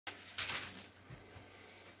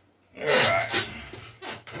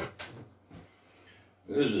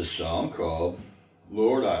This is a song called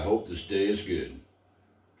Lord, I Hope This Day Is Good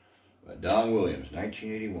by Don Williams,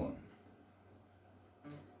 1981.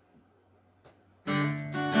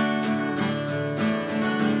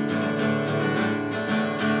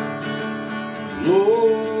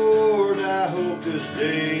 Lord, I hope this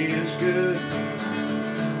day is good.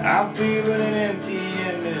 I'm feeling empty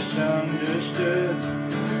and misunderstood.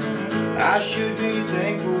 I should be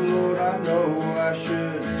thankful, Lord, I know I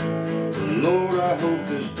should. Lord, I hope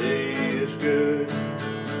this day is good.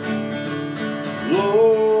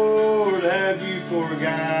 Lord, have you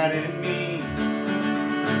forgotten me?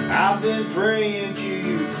 I've been praying to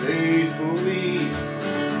you faithfully.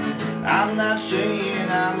 I'm not saying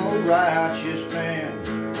I'm a righteous man,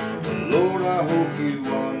 but Lord, I hope you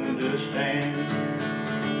understand.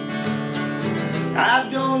 I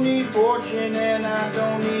don't need fortune and I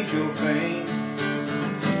don't need your fame.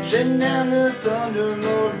 Send down the thunder,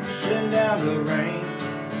 Lord, send down the rain.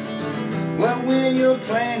 Well, when you're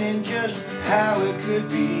planning just how it could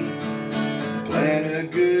be, plan a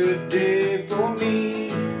good day for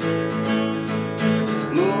me.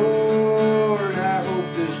 Lord, I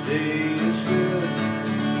hope this day is good.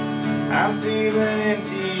 I'm feeling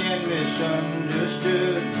empty and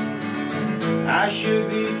misunderstood. I should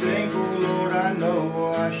be thankful, Lord, I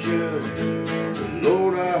know I should.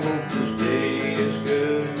 Lord, I hope this day is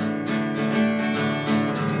good.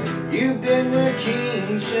 You've been the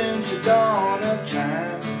King since the dawn of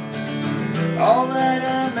time. All that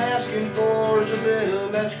I'm asking for is a little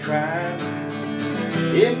less crime.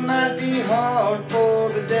 It might be hard for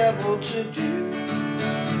the devil to do,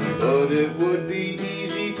 but it would be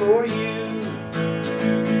easy for you.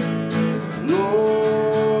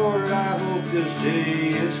 Lord, I hope this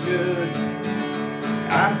day is good.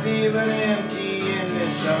 I'm feeling empty and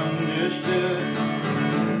misunderstood.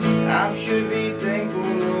 I should be thankful,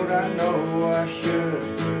 Lord, I know I should.